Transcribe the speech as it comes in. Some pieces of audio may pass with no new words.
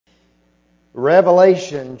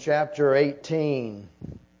Revelation chapter 18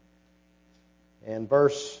 and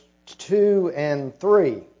verse 2 and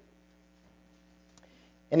 3.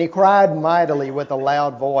 And he cried mightily with a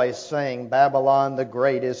loud voice, saying, Babylon the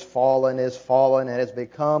great is fallen, and has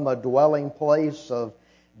become a dwelling place of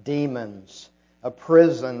demons, a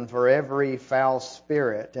prison for every foul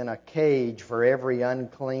spirit, and a cage for every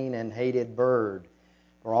unclean and hated bird.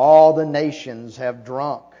 For all the nations have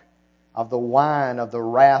drunk of the wine of the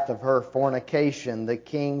wrath of her fornication. The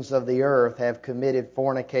kings of the earth have committed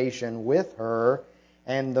fornication with her,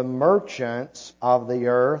 and the merchants of the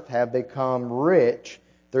earth have become rich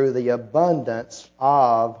through the abundance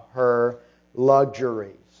of her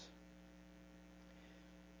luxuries.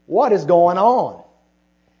 What is going on?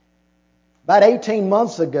 About 18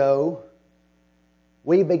 months ago,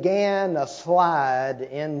 we began a slide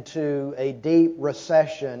into a deep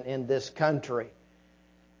recession in this country,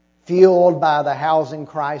 fueled by the housing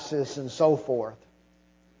crisis and so forth.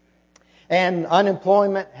 And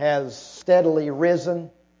unemployment has steadily risen.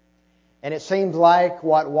 And it seems like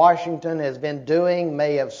what Washington has been doing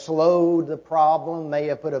may have slowed the problem, may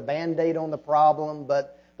have put a Band-Aid on the problem,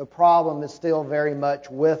 but the problem is still very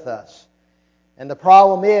much with us. And the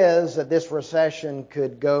problem is that this recession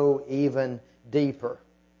could go even deeper.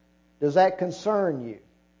 Does that concern you?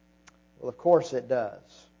 Well, of course it does.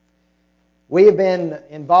 We have been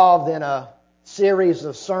involved in a series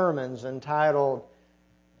of sermons entitled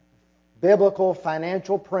Biblical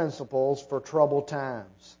Financial Principles for Troubled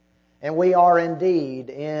Times. And we are indeed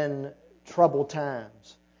in troubled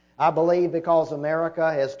times. I believe because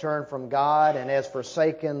America has turned from God and has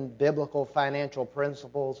forsaken biblical financial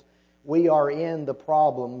principles, we are in the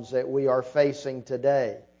problems that we are facing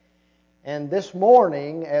today. And this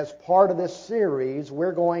morning, as part of this series,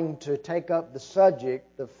 we're going to take up the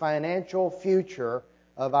subject, the financial future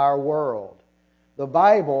of our world. The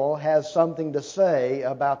Bible has something to say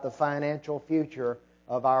about the financial future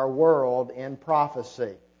of our world in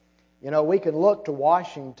prophecy. You know, we can look to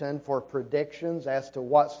Washington for predictions as to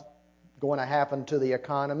what's going to happen to the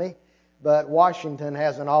economy, but Washington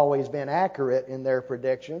hasn't always been accurate in their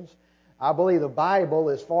predictions. I believe the Bible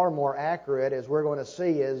is far more accurate, as we're going to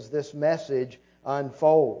see as this message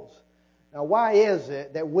unfolds. Now, why is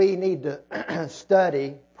it that we need to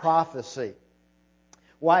study prophecy?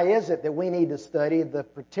 Why is it that we need to study the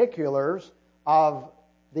particulars of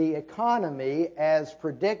the economy as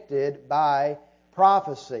predicted by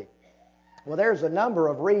prophecy? Well, there's a number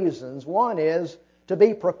of reasons. One is to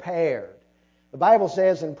be prepared. The Bible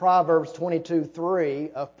says in Proverbs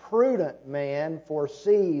 22:3, a prudent man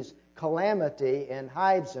foresees calamity and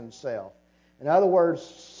hides himself. In other words,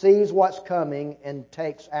 sees what's coming and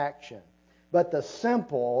takes action. But the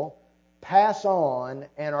simple pass on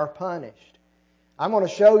and are punished. I'm going to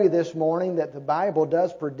show you this morning that the Bible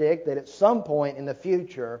does predict that at some point in the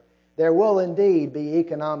future, there will indeed be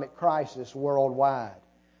economic crisis worldwide.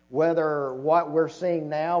 Whether what we're seeing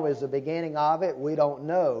now is the beginning of it, we don't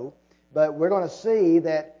know. But we're going to see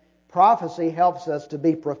that prophecy helps us to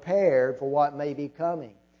be prepared for what may be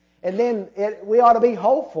coming. And then we ought to be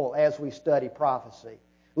hopeful as we study prophecy.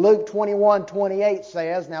 Luke 21:28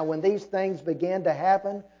 says, Now when these things begin to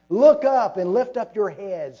happen, look up and lift up your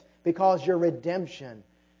heads, because your redemption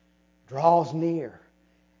draws near.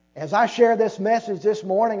 As I share this message this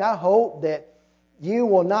morning, I hope that you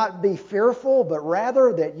will not be fearful, but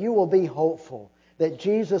rather that you will be hopeful that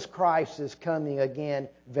Jesus Christ is coming again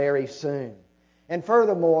very soon. And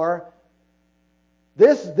furthermore,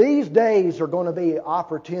 these days are going to be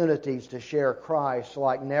opportunities to share Christ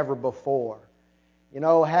like never before. You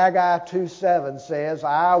know, Haggai 2:7 says,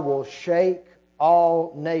 I will shake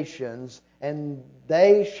all nations, and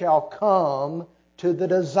they shall come to the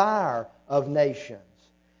desire of nations.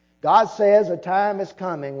 God says a time is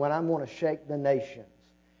coming when I'm going to shake the nations.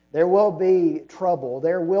 There will be trouble.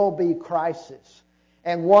 There will be crisis.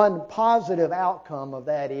 And one positive outcome of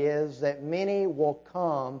that is that many will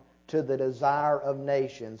come to the desire of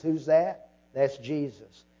nations. Who's that? That's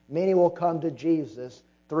Jesus. Many will come to Jesus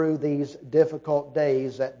through these difficult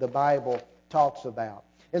days that the Bible talks about.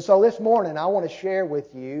 And so this morning I want to share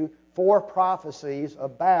with you 4 prophecies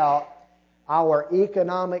about our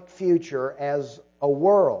economic future as a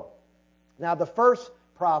world. Now, the first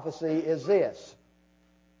prophecy is this.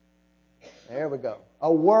 There we go.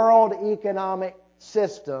 A world economic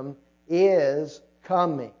system is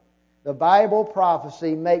coming. The Bible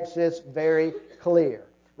prophecy makes this very clear.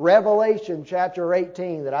 Revelation chapter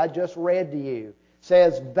 18 that I just read to you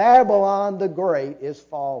says, Babylon the Great is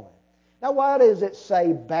fallen. Now, why does it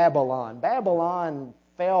say Babylon? Babylon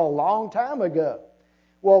fell a long time ago.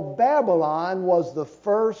 Well, Babylon was the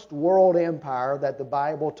first world empire that the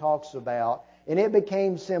Bible talks about, and it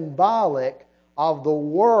became symbolic of the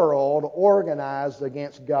world organized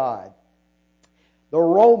against God. The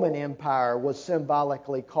Roman Empire was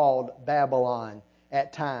symbolically called Babylon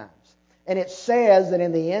at times. And it says that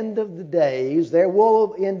in the end of the days, there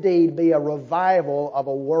will indeed be a revival of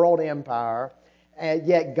a world empire, and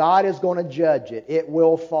yet God is going to judge it. It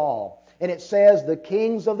will fall. And it says the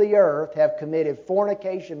kings of the earth have committed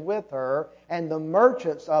fornication with her, and the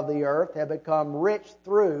merchants of the earth have become rich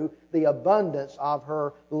through the abundance of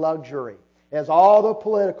her luxury. As all the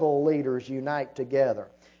political leaders unite together,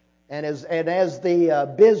 and as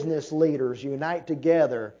the business leaders unite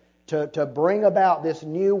together to bring about this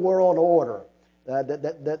new world order,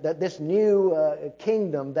 this new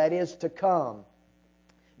kingdom that is to come,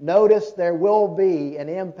 notice there will be an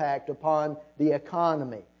impact upon the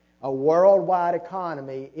economy. A worldwide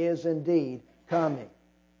economy is indeed coming.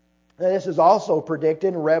 This is also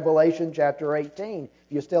predicted in Revelation chapter 18. If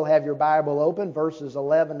you still have your Bible open, verses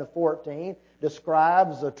 11 to 14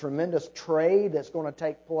 describes the tremendous trade that's going to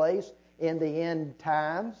take place in the end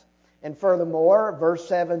times. And furthermore, verse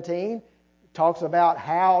 17 talks about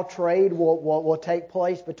how trade will take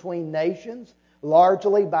place between nations,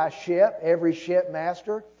 largely by ship. Every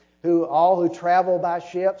shipmaster, all who travel by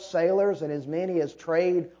ship, sailors, and as many as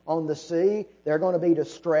trade on the sea, they're going to be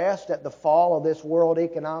distressed at the fall of this world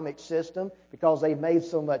economic system because they've made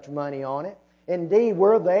so much money on it. Indeed,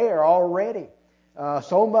 we're there already.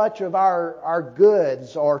 So much of our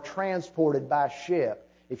goods are transported by ship.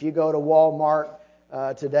 If you go to Walmart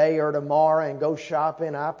today or tomorrow and go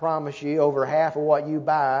shopping, I promise you over half of what you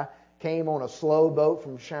buy came on a slow boat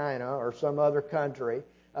from China or some other country.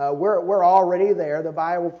 We're already there. The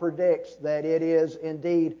Bible predicts that it is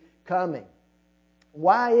indeed coming.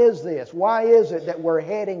 Why is this? Why is it that we're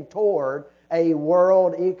heading toward a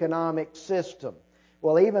world economic system?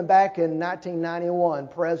 Well, even back in 1991,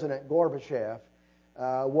 President Gorbachev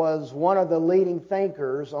was one of the leading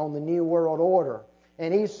thinkers on the New World Order.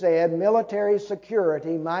 And he said military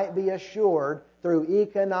security might be assured through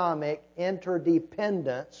economic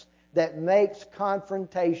interdependence that makes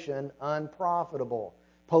confrontation unprofitable.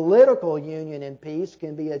 Political union and peace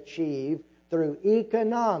can be achieved through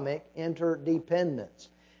economic interdependence.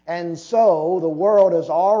 And so the world is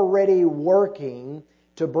already working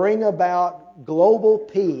to bring about global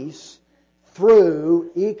peace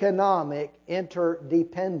through economic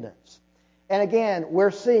interdependence. And again,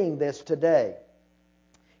 we're seeing this today.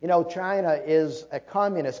 You know, China is a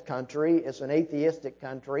communist country. It's an atheistic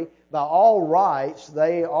country. By all rights,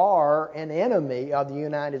 they are an enemy of the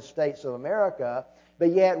United States of America.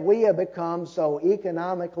 But yet we have become so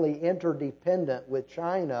economically interdependent with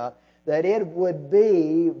China that it would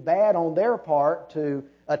be bad on their part to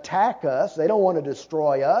attack us. They don't want to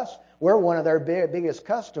destroy us. We're one of their biggest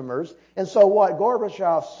customers. And so what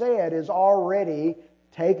Gorbachev said is already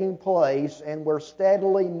taking place, and we're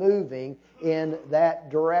steadily moving in that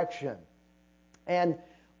direction. And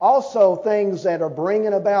also things that are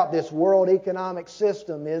bringing about this world economic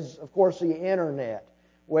system is, of course, the Internet,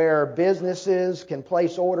 where businesses can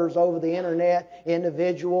place orders over the Internet,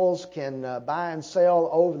 individuals can buy and sell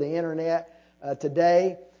over the Internet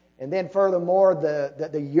today. And then furthermore,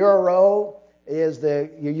 the euro is the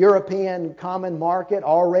European common market,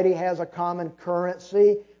 already has a common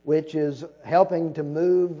currency, which is helping to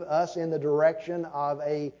move us in the direction of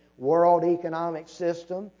a world economic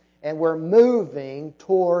system. And we're moving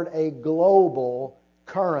toward a global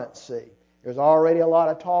currency. There's already a lot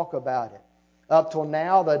of talk about it. Up till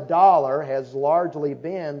now, the dollar has largely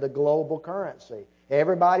been the global currency.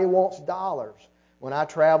 Everybody wants dollars. When I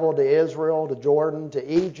travel to Israel, to Jordan, to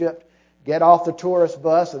Egypt, get off the tourist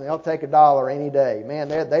bus and they'll take $1 any day. Man,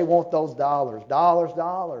 they want those dollars.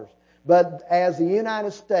 Dollars. But as the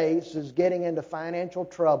United States is getting into financial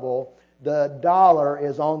trouble, the dollar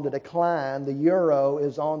is on the decline, the euro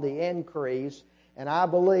is on the increase, and I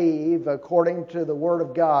believe, according to the Word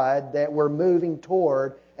of God, that we're moving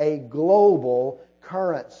toward a global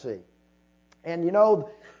currency. And you know,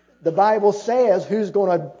 the Bible says who's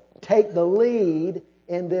going to take the lead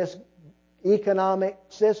in this economic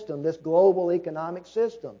system, this global economic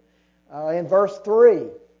system. In verse 3,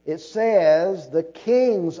 it says, the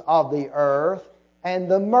kings of the earth and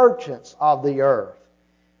the merchants of the earth.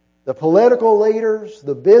 The political leaders,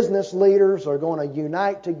 the business leaders are going to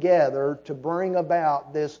unite together to bring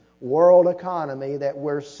about this world economy that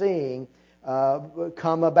we're seeing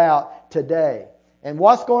come about today. And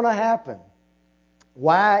what's going to happen?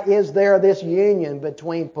 Why is there this union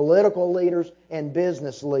between political leaders and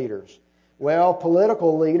business leaders? Well,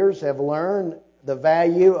 political leaders have learned the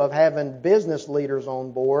value of having business leaders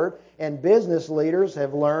on board, and business leaders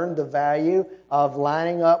have learned the value of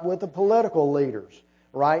lining up with the political leaders.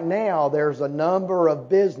 Right now, there's a number of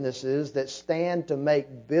businesses that stand to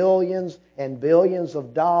make billions and billions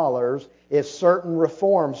of dollars if certain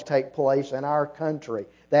reforms take place in our country.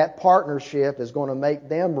 That partnership is going to make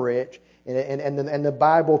them rich, and the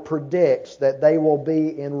Bible predicts that they will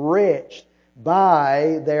be enriched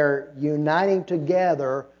by their uniting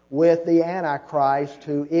together with the Antichrist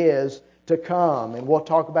who is to come. And we'll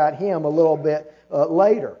talk about him a little bit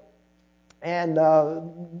later. And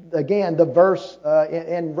again, the verse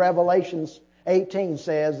in Revelation 18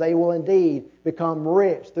 says, they will indeed become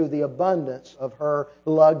rich through the abundance of her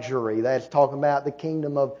luxury. That's talking about the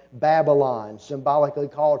kingdom of Babylon, symbolically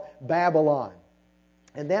called Babylon.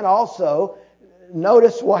 And then also,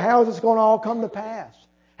 notice, well, how is this going to all come to pass?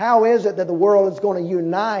 How is it that the world is going to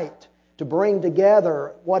unite to bring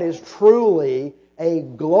together what is truly a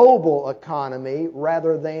global economy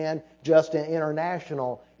rather than just an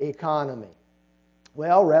international economy?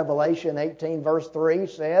 Well, Revelation 18 verse 3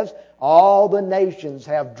 says, all the nations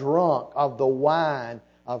have drunk of the wine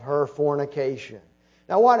of her fornication.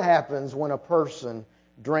 Now, what happens when a person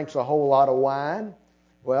drinks a whole lot of wine?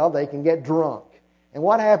 Well, they can get drunk. And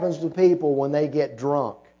what happens to people when they get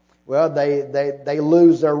drunk? Well, they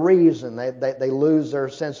lose their reason. They lose their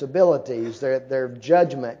sensibilities. Their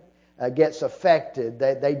judgment gets affected.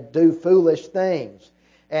 They do foolish things.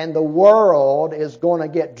 And the world is going to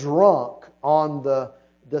get drunk on the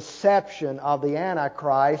deception of the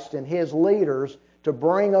Antichrist and his leaders to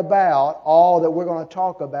bring about all that we're going to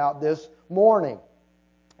talk about this morning.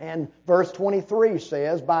 And verse 23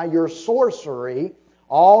 says, by your sorcery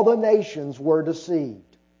all the nations were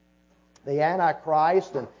deceived. The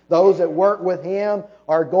Antichrist and those that work with him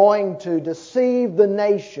are going to deceive the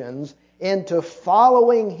nations into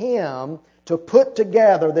following him to put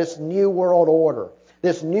together this new world order.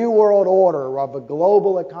 This new world order of a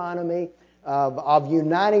global economy, of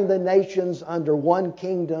uniting the nations under one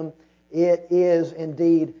kingdom. It is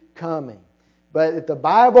indeed coming. But if the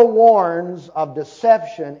Bible warns of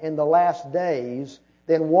deception in the last days,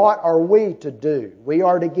 then what are we to do? We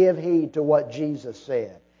are to give heed to what Jesus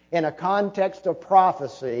said. In a context of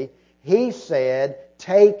prophecy, He said,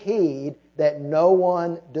 take heed that no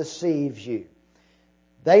one deceives you.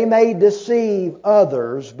 They may deceive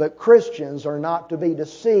others, but Christians are not to be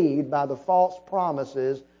deceived by the false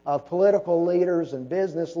promises of political leaders and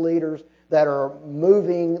business leaders that are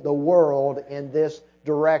moving the world in this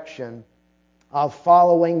direction of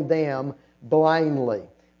following them blindly.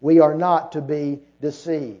 We are not to be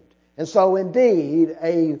deceived. And so indeed,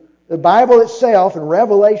 the Bible itself in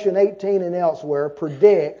Revelation 18 and elsewhere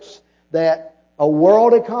predicts that a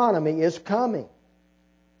world economy is coming.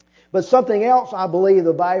 But something else I believe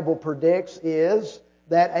the Bible predicts is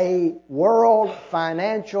that a world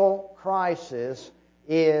financial crisis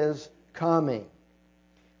is coming.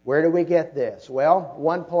 Where do we get this? Well,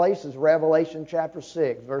 one place is Revelation chapter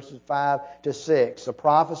 6, verses 5 to 6. The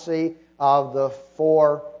prophecy of the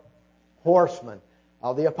 4 horsemen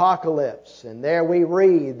of the apocalypse. And there we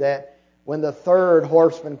read that when the 3rd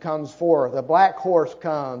horseman comes forth, the black horse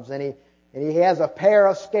comes, and he has a pair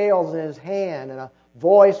of scales in his hand, and a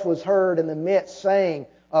voice was heard in the midst saying,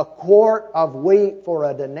 a quart of wheat for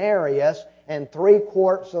a denarius, and 3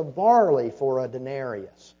 quarts of barley for a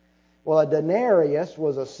denarius. Well, a denarius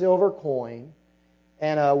was a silver coin,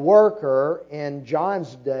 and a worker in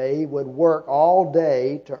John's day would work all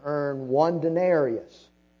day to earn 1 denarius.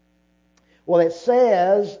 Well, it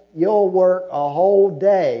says you'll work a whole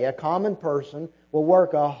day. A common person will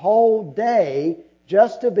work a whole day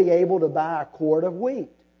just to be able to buy a quart of wheat.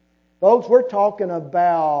 Folks, we're talking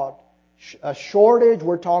about a shortage.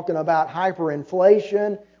 We're talking about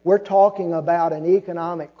hyperinflation. We're talking about an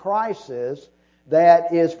economic crisis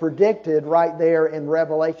that is predicted right there in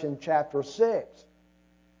Revelation chapter 6.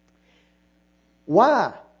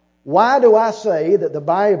 Why? Why do I say that the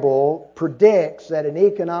Bible predicts that an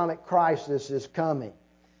economic crisis is coming?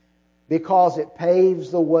 Because it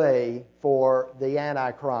paves the way for the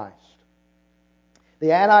Antichrist.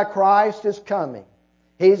 The Antichrist is coming.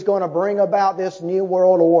 He's going to bring about this new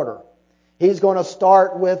world order. He's going to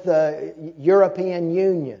start with the European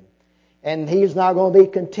Union. And he's not going to be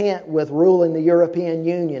content with ruling the European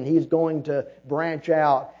Union. He's going to branch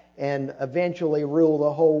out and eventually rule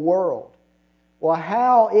the whole world. Well,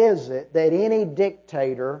 how is it that any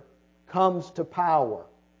dictator comes to power?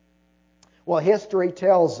 Well, history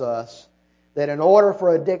tells us that in order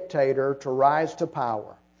for a dictator to rise to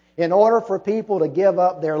power, in order for people to give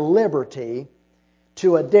up their liberty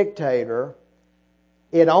to a dictator,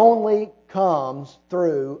 it only comes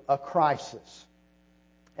through a crisis.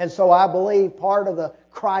 And so I believe part of the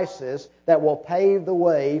crisis that will pave the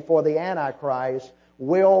way for the Antichrist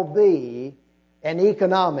will be an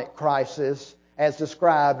economic crisis as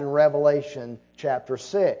described in Revelation chapter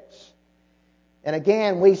 6. And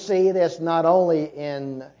again, we see this not only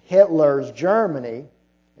in Hitler's Germany,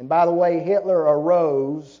 and by the way, Hitler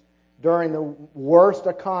arose during the worst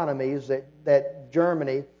economies that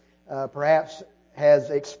Germany perhaps has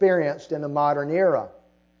experienced in the modern era.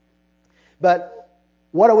 But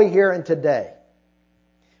what are we hearing today?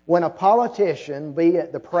 When a politician, be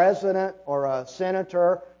it the president or a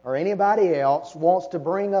senator or anybody else, wants to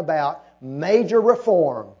bring about major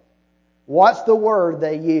reform, what's the word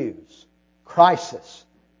they use? Crisis,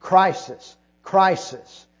 crisis,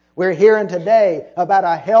 crisis. We're hearing today about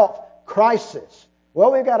a health crisis.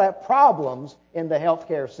 Well, we've got problems in the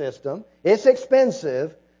healthcare system. It's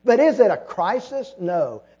expensive, but is it a crisis?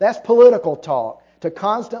 No. That's political talk, to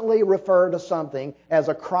constantly refer to something as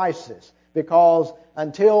a crisis. Because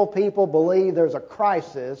until people believe there's a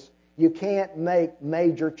crisis, you can't make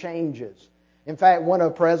major changes. In fact, one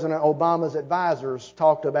of President Obama's advisors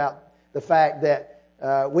talked about the fact that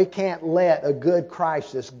we can't let a good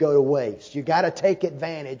crisis go to waste. You've got to take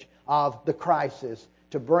advantage of the crisis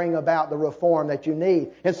to bring about the reform that you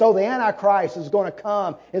need. And so the Antichrist is going to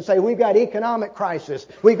come and say, we've got economic crisis,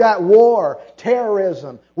 we've got war,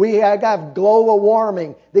 terrorism, we have got global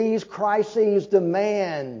warming. These crises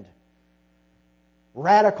demand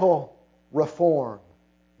radical reform.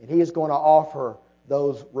 And he is going to offer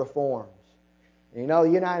those reforms. You know,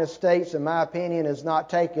 the United States, in my opinion, has not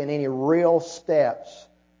taken any real steps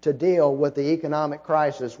to deal with the economic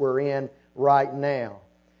crisis we're in right now.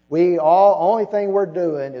 Only thing we're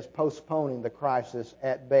doing is postponing the crisis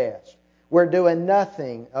at best. We're doing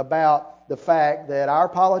nothing about the fact that our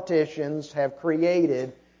politicians have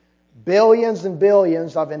created billions and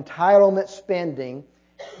billions of entitlement spending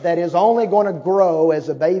that is only going to grow as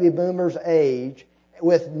the baby boomers age,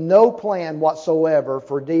 with no plan whatsoever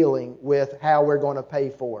for dealing with how we're going to pay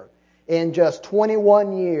for it. In just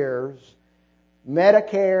 21 years,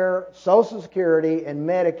 Medicare, Social Security, and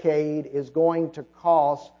Medicaid is going to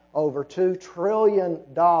cost over $2 trillion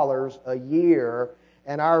a year,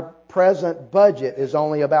 and our present budget is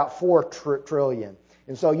only about $4 trillion.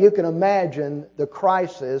 And so you can imagine the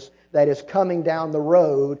crisis that is coming down the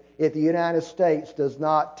road if the United States does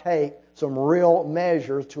not take some real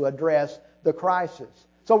measures to address the crisis.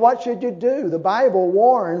 So what should you do? The Bible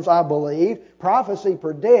warns, I believe, prophecy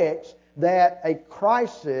predicts that a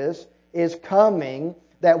crisis is coming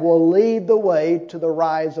that will lead the way to the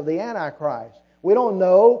rise of the Antichrist. We don't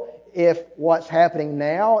know if what's happening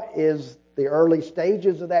now is the early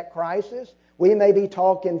stages of that crisis. We may be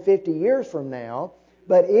talking 50 years from now.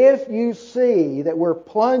 But if you see that we're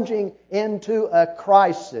plunging into a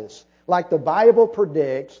crisis like the Bible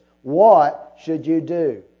predicts, what should you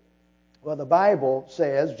do? Well, the Bible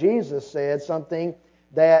says, Jesus said something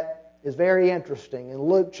that is very interesting in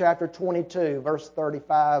Luke chapter 22, verse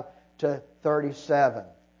 35 to 37.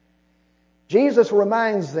 Jesus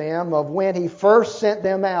reminds them of when He first sent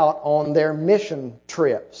them out on their mission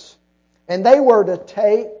trips. And they were to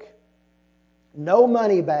take no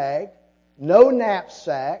money bag, no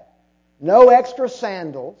knapsack, no extra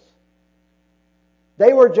sandals.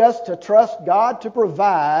 They were just to trust God to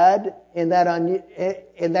provide in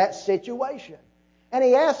that situation. And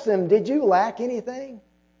He asked them, did you lack anything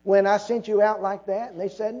when I sent you out like that? And they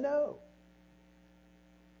said, no.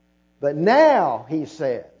 But now, He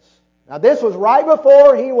says, now this was right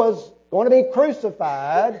before He was going to be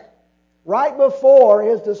crucified, right before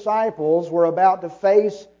His disciples were about to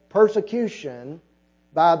face persecution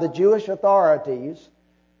by the Jewish authorities.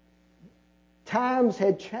 Times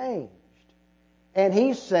had changed. And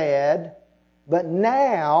He said, but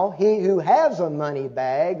now he who has a money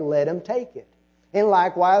bag, let him take it. And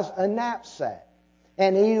likewise a knapsack.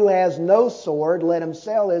 And he who has no sword, let him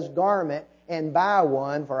sell his garment and buy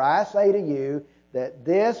one. For I say to you that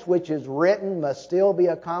this which is written must still be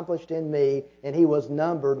accomplished in me. And he was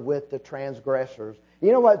numbered with the transgressors.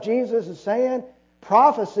 You know what Jesus is saying?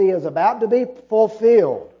 Prophecy is about to be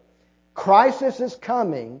fulfilled. Crisis is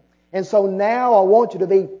coming. And so now I want you to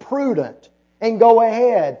be prudent and go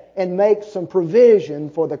ahead and make some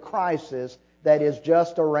provision for the crisis that is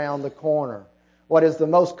just around the corner. What is the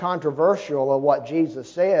most controversial of what Jesus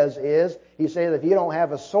says is, He says, if you don't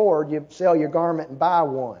have a sword, you sell your garment and buy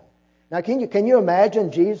one. Now, can you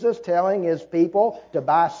imagine Jesus telling His people to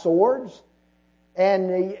buy swords?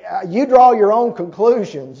 And you draw your own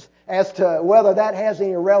conclusions as to whether that has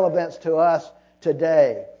any relevance to us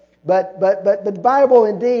today. But the Bible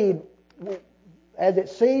indeed, as it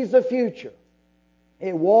sees the future,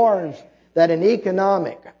 it warns that an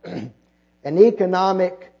economic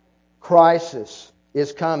crisis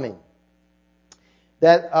is coming.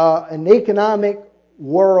 That an economic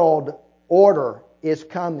world order is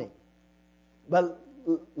coming. But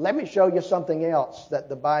let me show you something else that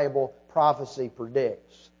the Bible prophecy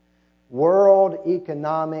predicts. World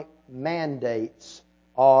economic mandates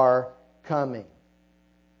are coming.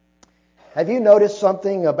 Have you noticed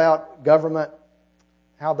something about government?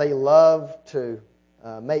 How they love to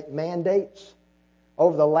make mandates?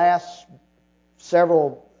 Over the last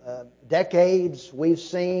several decades, we've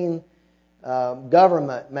seen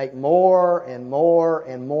government make more and more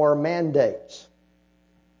and more mandates.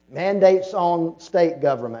 Mandates on state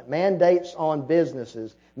government, mandates on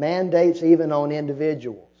businesses, mandates even on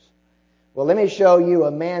individuals. Well, let me show you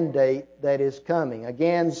a mandate that is coming.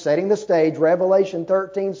 Again, setting the stage, Revelation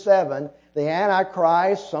 13:7, the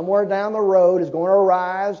Antichrist, somewhere down the road, is going to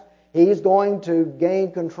arise. He's going to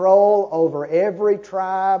gain control over every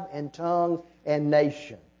tribe and tongue and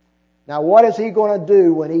nation. Now, what is he going to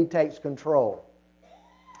do when he takes control?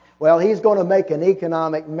 Well, he's going to make an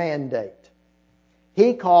economic mandate.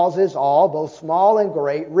 He causes all, both small and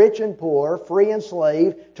great, rich and poor, free and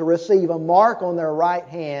slave, to receive a mark on their right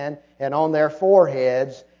hand and on their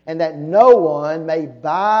foreheads, and that no one may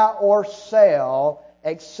buy or sell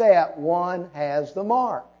except one has the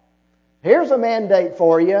mark. Here's a mandate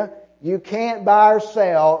for you. You can't buy or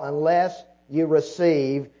sell unless you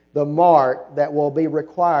receive the mark that will be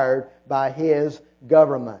required by his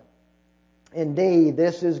government. Indeed,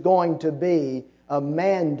 this is going to be a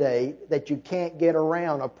mandate that you can't get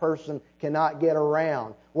around, a person cannot get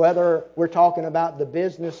around. Whether we're talking about the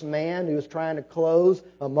businessman who's trying to close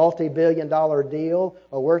a multi-billion-dollar deal,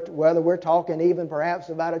 or whether we're talking even perhaps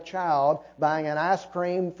about a child buying an ice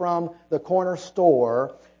cream from the corner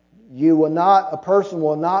store, a person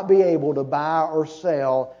will not be able to buy or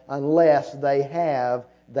sell unless they have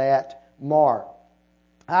that mark.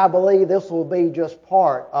 I believe this will be just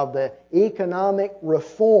part of the economic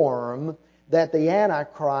reform that the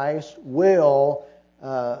Antichrist will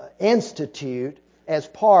institute as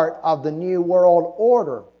part of the New World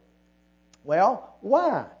Order. Well,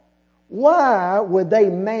 why? Why would they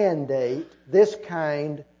mandate this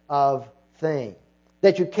kind of thing?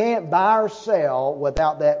 That you can't buy or sell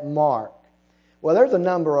without that mark. Well, there's a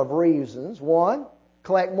number of reasons. One,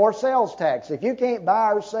 collect more sales tax. If you can't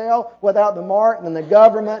buy or sell without the mark, then the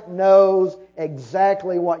government knows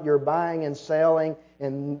exactly what you're buying and selling,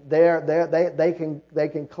 and they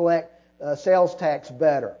can collect sales tax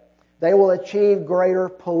better. They will achieve greater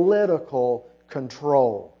political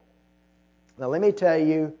control. Now, let me tell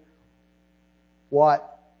you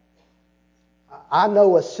what I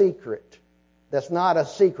know, a secret that's not a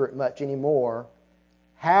secret much anymore,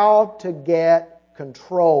 how to get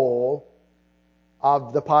control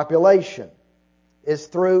of the population is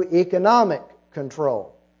through economic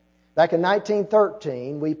control. Back in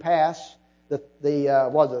 1913, we passed the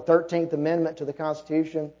 13th Amendment to the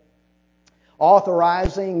Constitution,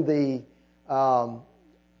 authorizing the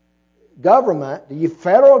government, the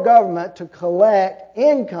federal government, to collect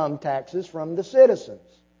income taxes from the citizens.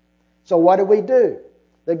 So what do?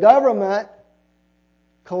 The government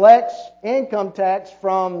collects income tax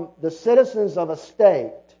from the citizens of a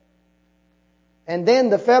state. And then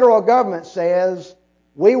the federal government says,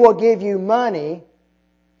 we will give you money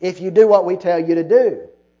if you do what we tell you to do.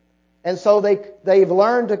 And so they've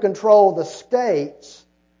learned to control the states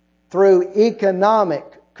through economic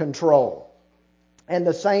control. And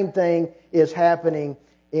the same thing is happening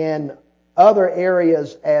in other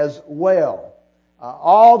areas as well.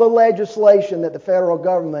 All the legislation that the federal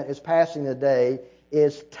government is passing today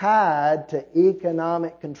is tied to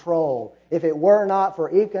economic control. If it were not for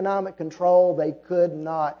economic control, they could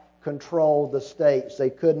not control the states. They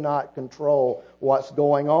could not control what's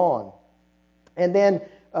going on. And then,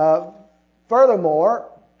 furthermore,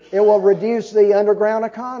 it will reduce the underground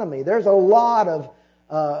economy. There's a lot of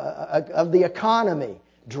the economy,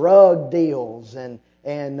 drug deals, and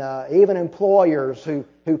even employers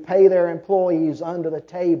who pay their employees under the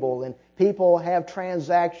table, and people have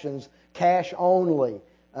transactions cash only.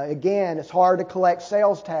 Again, it's hard to collect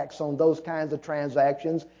sales tax on those kinds of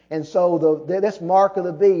transactions, and so this mark of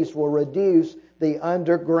the beast will reduce the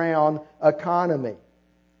underground economy.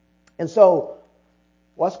 And so,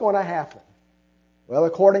 what's going to happen? Well,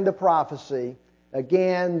 according to prophecy,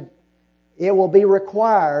 again, it will be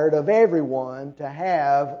required of everyone to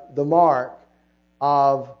have the mark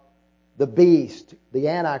of the beast, the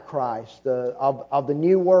Antichrist, of the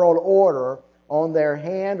New World Order on their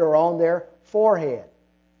hand or on their forehead.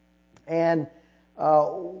 And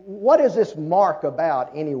what is this mark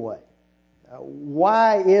about anyway?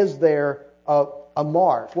 Why is there a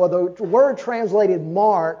mark? Well, the word translated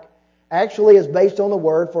mark actually is based on the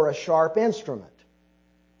word for a sharp instrument.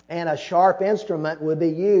 And a sharp instrument would be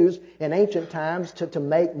used in ancient times to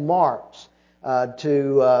make marks,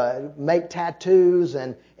 to make tattoos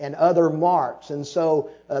and other marks. And so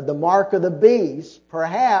the mark of the beast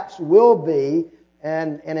perhaps will be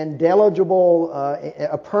an indelible,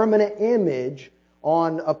 a permanent image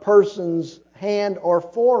on a person's hand or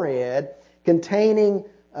forehead containing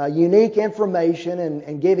unique information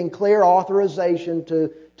and giving clear authorization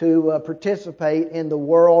to participate in the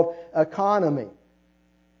world economy.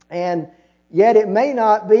 And yet it may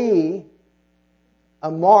not be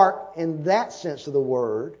a mark in that sense of the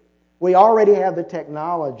word. We already have the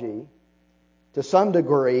technology to some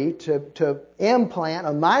degree to implant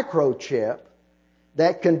a microchip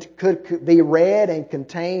that could be read and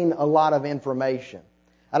contain a lot of information.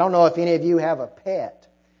 I don't know if any of you have a pet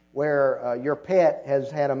where your pet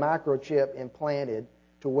has had a microchip implanted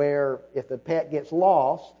to where if the pet gets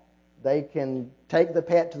lost, they can take the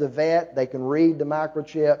pet to the vet, they can read the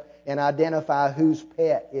microchip and identify whose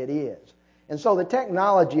pet it is. And so the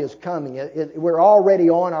technology is coming. We're already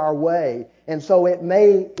on our way. And so it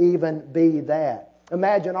may even be that.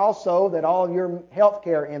 Imagine also that all of your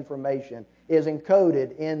healthcare information is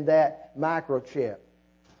encoded in that microchip.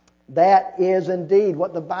 That is indeed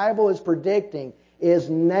what the Bible is predicting is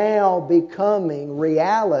now becoming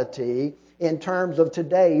reality in terms of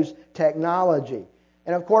today's technology.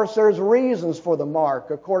 And of course, there's reasons for the mark,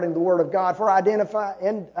 according to the Word of God, for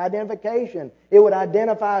identification. It would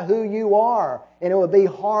identify who you are, and it would be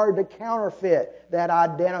hard to counterfeit that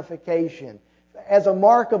identification. As a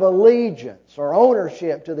mark of allegiance or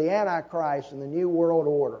ownership to the Antichrist and the New World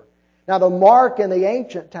Order. Now, the mark in the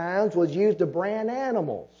ancient times was used to brand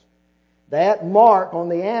animals. That mark on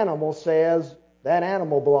the animal says, that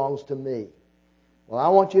animal belongs to me. Well, I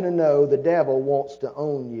want you to know the devil wants to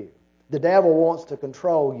own you. The devil wants to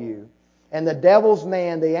control you. And the devil's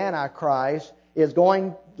man, the Antichrist, is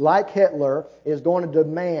going, like Hitler, is going to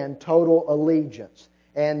demand total allegiance.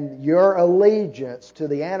 And your allegiance to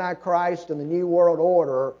the Antichrist and the New World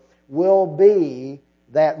Order will be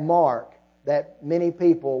that mark that many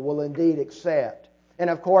people will indeed accept. And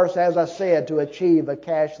of course, as I said, to achieve a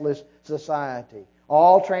cashless society.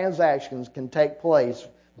 All transactions can take place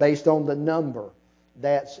based on the number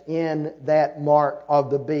that's in that mark of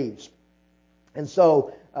the beast. And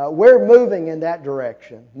so we're moving in that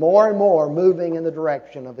direction, more and more moving in the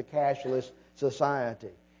direction of the cashless society.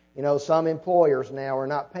 You know, some employers now are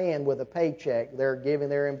not paying with a paycheck. They're giving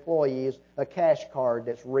their employees a cash card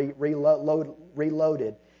that's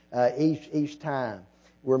reloaded each time.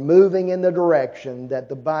 We're moving in the direction that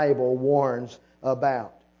the Bible warns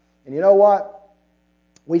about. And you know what?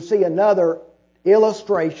 We see another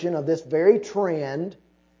illustration of this very trend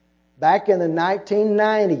back in the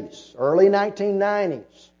 1990s, early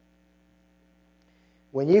 1990s.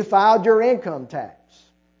 When you filed your income tax,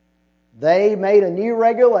 they made a new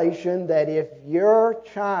regulation that if your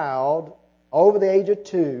child over the age of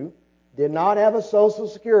 2 did not have a Social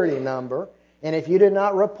Security number, and if you did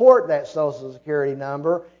not report that Social Security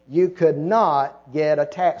number, you could not get a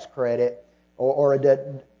tax credit or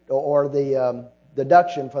the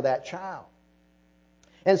deduction for that child.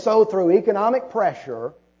 And so through economic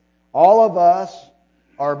pressure, all of us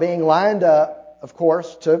are being lined up, of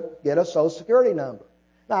course, to get a Social Security number.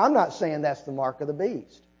 Now, I'm not saying that's the mark of the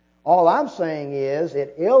beast. All I'm saying is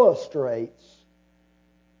it illustrates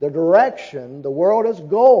the direction the world is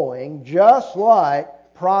going, just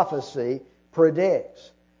like prophecy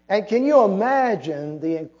predicts. And can you imagine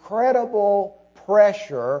the incredible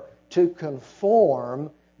pressure to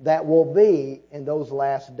conform that will be in those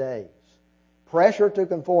last days? Pressure to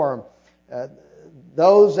conform.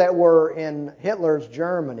 Those that were in Hitler's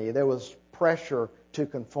Germany, there was pressure to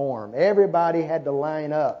conform. Everybody had to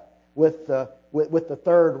line up with the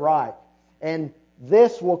Third Reich. And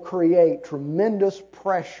this will create tremendous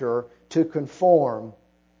pressure to conform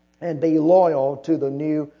and be loyal to the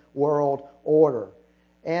New World Order.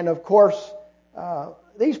 And of course,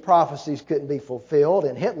 these prophecies couldn't be fulfilled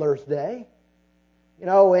in Hitler's day. You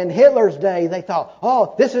know, in Hitler's day, they thought,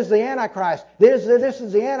 oh, this is the Antichrist. This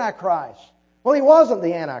is the Antichrist. Well, he wasn't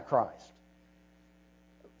the Antichrist.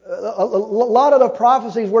 A lot of the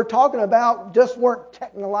prophecies we're talking about just weren't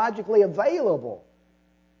technologically available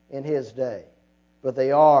in his day. But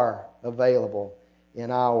they are available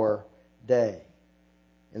in our day.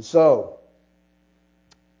 And so,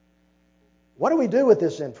 what do we do with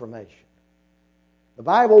this information? The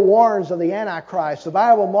Bible warns of the Antichrist. The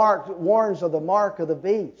Bible warns of the mark of the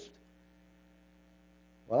beast.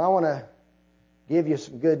 Well, I want to give you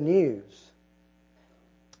some good news.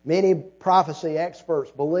 Many prophecy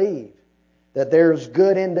experts believe that there's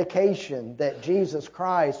good indication that Jesus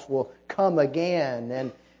Christ will come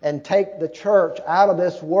again and take the church out of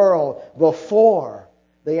this world before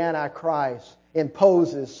the Antichrist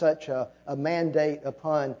imposes such a mandate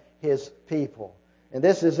upon his people. And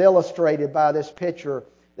this is illustrated by this picture,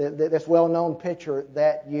 this well-known picture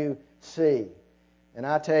that you see. And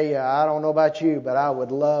I tell you, I don't know about you, but I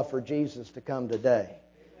would love for Jesus to come today.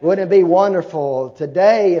 Wouldn't it be wonderful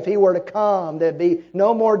today if He were to come? There'd be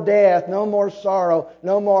no more death, no more sorrow,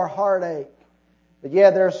 no more heartache. But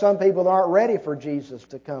yet there are some people that aren't ready for Jesus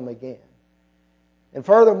to come again. And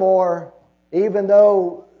furthermore, even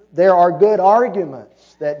though there are good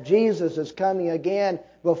arguments that Jesus is coming again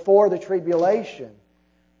before the tribulation,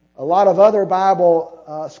 a lot of other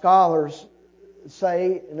Bible scholars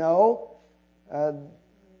say, no,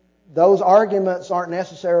 those arguments aren't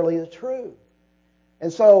necessarily the truth.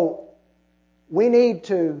 And so we need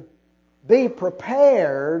to be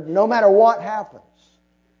prepared no matter what happens.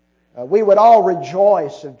 We would all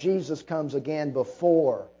rejoice if Jesus comes again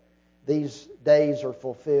before these days are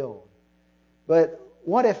fulfilled. But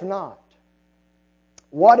what if not?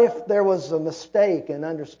 What if there was a mistake in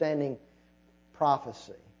understanding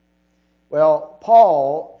prophecy? Well,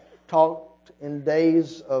 Paul talked in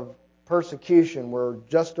days of persecution were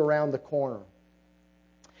just around the corner.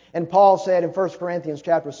 And Paul said in 1 Corinthians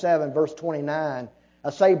chapter 7, verse 29, I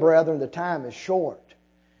say, brethren, the time is short,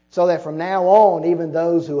 so that from now on even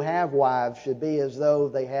those who have wives should be as though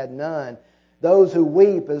they had none, those who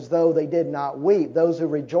weep as though they did not weep, those who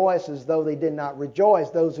rejoice as though they did not rejoice,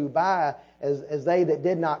 those who buy as they that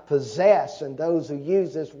did not possess, and those who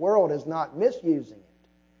use this world as not misusing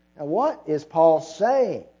it. Now what is Paul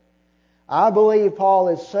saying? I believe Paul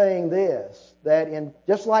is saying this, that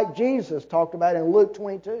just like Jesus talked about in Luke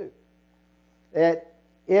 22, that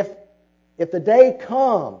if the day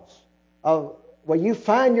comes where you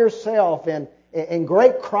find yourself in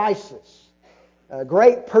great crisis,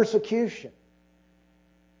 great persecution,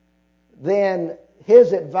 then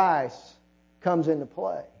his advice comes into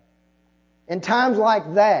play. In times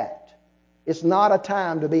like that, it's not a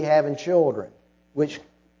time to be having children, which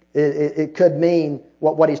it could mean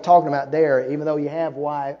what he's talking about there. Even though you have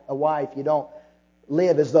a wife, you don't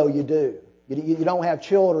live as though you do. You don't have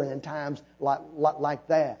children in times like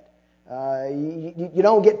that. You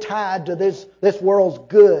don't get tied to this world's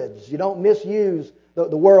goods. You don't misuse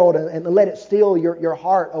the world and let it steal your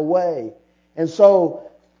heart away. And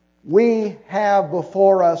so we have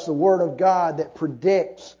before us the Word of God that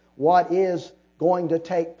predicts what is going to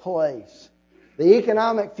take place. The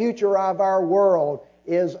economic future of our world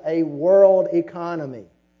is a world economy.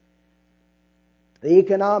 The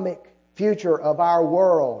economic future of our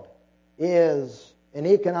world is an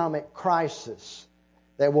economic crisis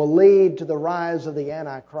that will lead to the rise of the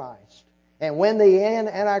Antichrist. And when the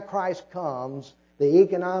Antichrist comes, the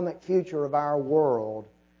economic future of our world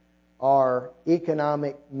are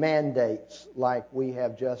economic mandates like we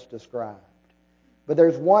have just described. But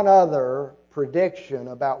there's one other prediction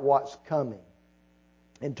about what's coming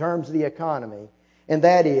in terms of the economy, and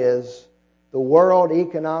that is the world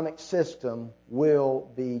economic system will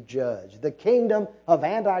be judged. The kingdom of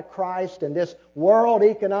Antichrist and this world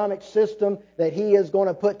economic system that he is going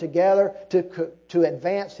to put together to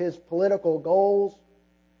advance his political goals,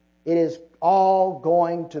 it is all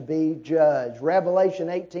going to be judged. Revelation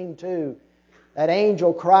 18:2, that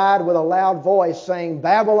angel cried with a loud voice saying,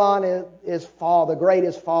 Babylon is fallen, the great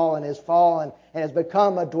is fallen, and has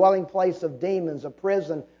become a dwelling place of demons, a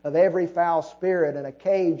prison of every foul spirit, and a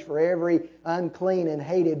cage for every unclean and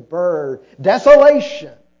hated bird.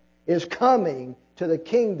 Desolation is coming to the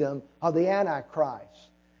kingdom of the Antichrist,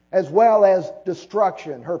 as well as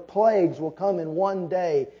destruction. Her plagues will come in one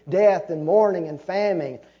day, death and mourning and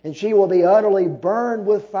famine, and she will be utterly burned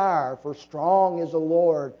with fire, for strong is the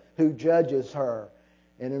Lord who judges her.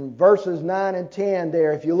 And in verses 9 and 10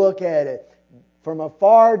 there, if you look at it, from a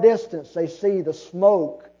far distance they see the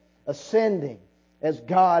smoke ascending as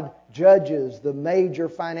God judges the major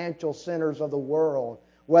financial centers of the world,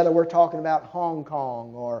 whether we're talking about Hong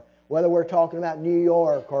Kong or whether we're talking about New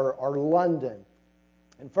York or London.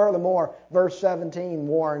 And furthermore, verse 17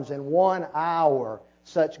 warns, in 1 hour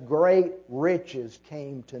such great riches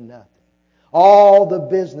came to nothing. All the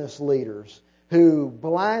business leaders who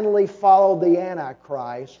blindly followed the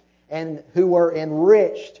Antichrist and who were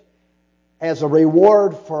enriched as a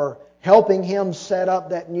reward for helping him set up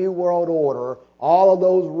that new world order, all of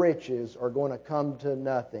those riches are going to come to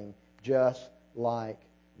nothing just like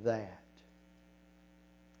that.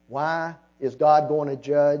 Why is God going to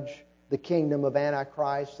judge the kingdom of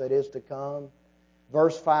Antichrist that is to come?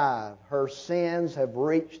 Verse 5, her sins have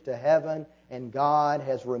reached to heaven, and God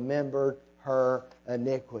has remembered her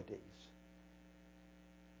iniquities.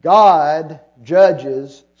 God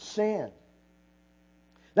judges sin.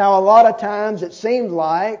 Now, a lot of times it seems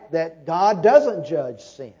like that God doesn't judge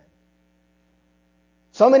sin.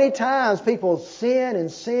 So many times people sin,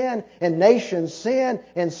 and nations sin,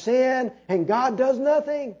 and God does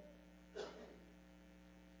nothing.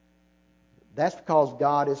 That's because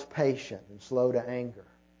God is patient and slow to anger.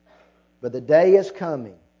 But the day is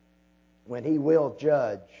coming when He will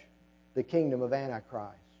judge the kingdom of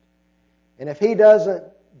Antichrist. And if He doesn't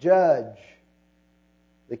judge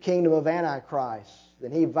the kingdom of Antichrist,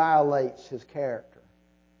 then He violates His character.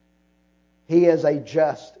 He is a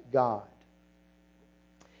just God.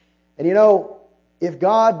 And you know, if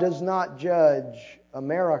God does not judge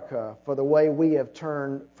America for the way we have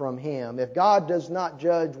turned from Him, if God does not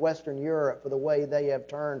judge Western Europe for the way they have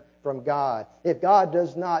turned from God, if God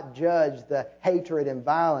does not judge the hatred and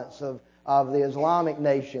violence of the Islamic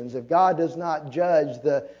nations, if God does not judge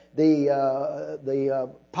the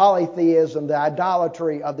polytheism, the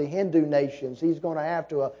idolatry of the Hindu nations, He's going to have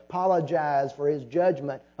to apologize for His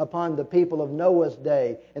judgment upon the people of Noah's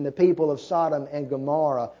day and the people of Sodom and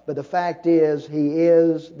Gomorrah. But the fact is, He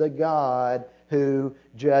is the God who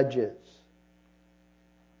judges.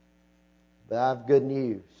 But I have good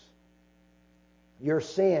news. Your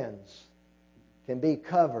sins can be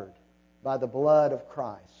covered by the blood of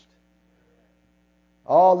Christ.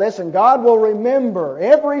 Oh, listen, God will remember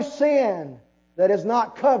every sin that is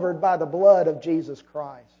not covered by the blood of Jesus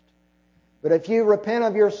Christ. But if you repent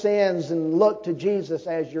of your sins and look to Jesus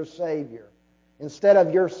as your Savior, instead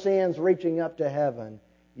of your sins reaching up to heaven,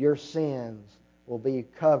 your sins will be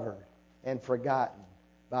covered and forgotten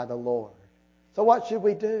by the Lord. So what should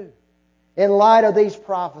we do? In light of these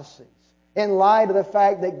prophecies, in light of the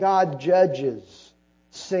fact that God judges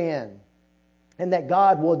sin, and that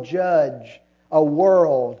God will judge a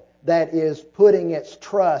world that is putting its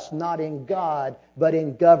trust not in God, but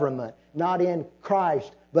in government, not in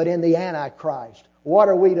Christ, but in the Antichrist. What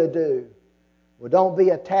are we to do? Well, don't be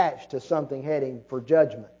attached to something heading for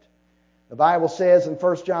judgment. The Bible says in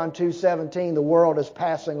 1 John 2:17, the world is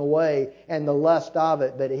passing away and the lust of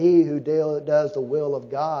it, but he who does the will of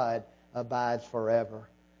God abides forever.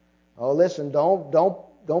 Oh, listen,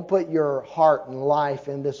 don't put your heart and life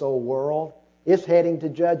in this old world. It's heading to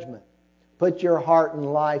judgment. Put your heart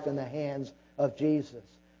and life in the hands of Jesus.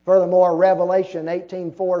 Furthermore, Revelation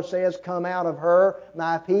 18:4 says, "Come out of her,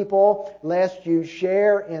 my people, lest you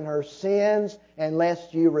share in her sins and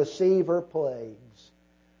lest you receive her plagues."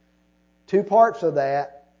 Two parts of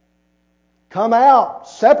that. Come out,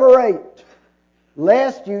 separate,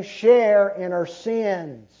 lest you share in her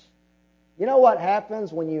sins. You know what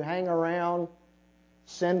happens when you hang around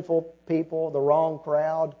sinful people, the wrong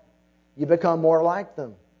crowd? You become more like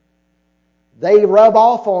them. They rub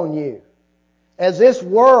off on you. As this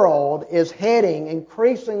world is heading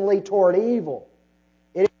increasingly toward evil,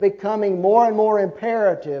 it is becoming more and more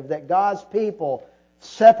imperative that God's people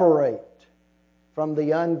separate from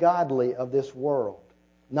the ungodly of this world.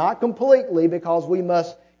 Not completely, because we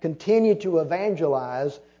must continue to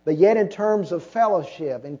evangelize, but yet in terms of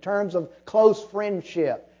fellowship, in terms of close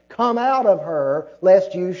friendship. Come out of her,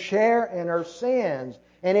 lest you share in her sins.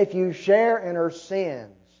 And if you share in her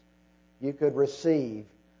sins, you could receive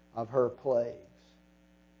of her plagues.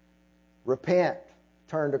 Repent.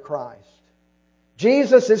 Turn to Christ.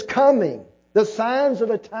 Jesus is coming. The signs of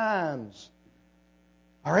the times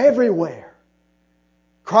are everywhere.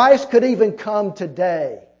 Christ could even come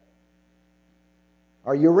today.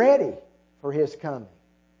 Are you ready for His coming?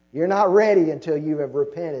 You're not ready until you have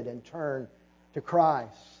repented and turned to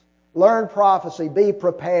Christ. Learn prophecy. Be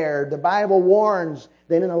prepared. The Bible warns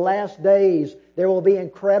that in the last days there will be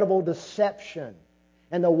incredible deception.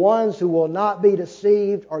 And the ones who will not be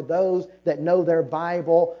deceived are those that know their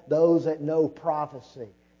Bible, those that know prophecy.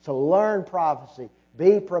 So learn prophecy.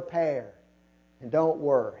 Be prepared. And don't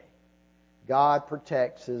worry. God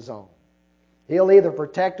protects His own. He'll either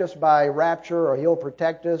protect us by rapture or He'll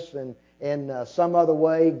protect us in some other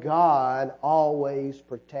way. God always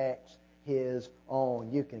protects His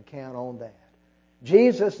own. You can count on that.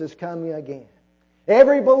 Jesus is coming again.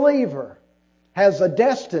 Every believer has a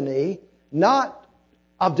destiny not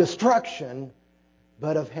of destruction,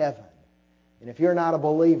 but of heaven. And if you're not a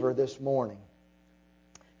believer this morning,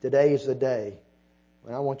 today is the day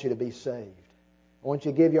when I want you to be saved. I want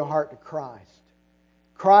you to give your heart to Christ.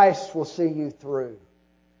 Christ will see you through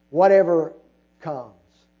whatever comes.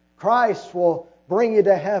 Christ will bring you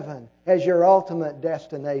to heaven as your ultimate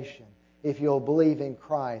destination if you'll believe in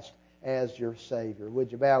Christ as your Savior.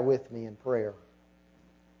 Would you bow with me in prayer?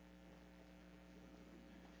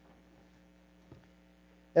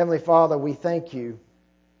 Heavenly Father, we thank You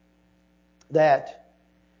that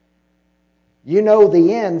You know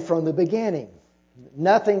the end from the beginning.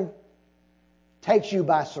 Nothing takes You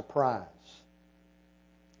by surprise.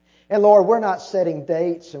 And Lord, we're not setting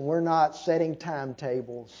dates and we're not setting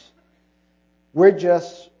timetables. We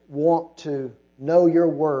just want to know Your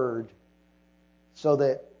Word so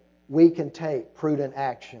that we can take prudent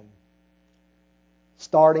action,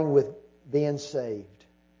 starting with being saved.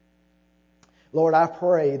 Lord, I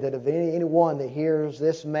pray that if anyone that hears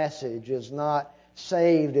this message is not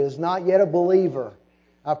saved, is not yet a believer,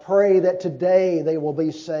 I pray that today they will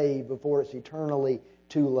be saved before it's eternally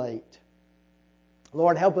too late.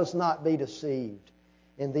 Lord, help us not be deceived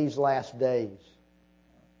in these last days.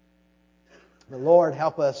 And Lord,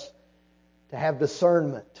 help us to have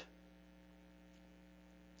discernment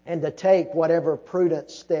and to take whatever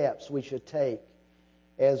prudent steps we should take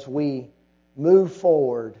as we move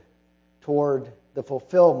forward toward the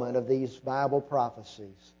fulfillment of these Bible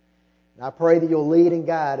prophecies. And I pray that You'll lead and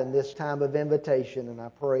guide in this time of invitation, and I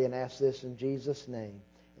pray and ask this in Jesus' name.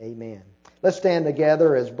 Amen. Let's stand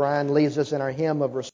together as Brian leads us in our hymn of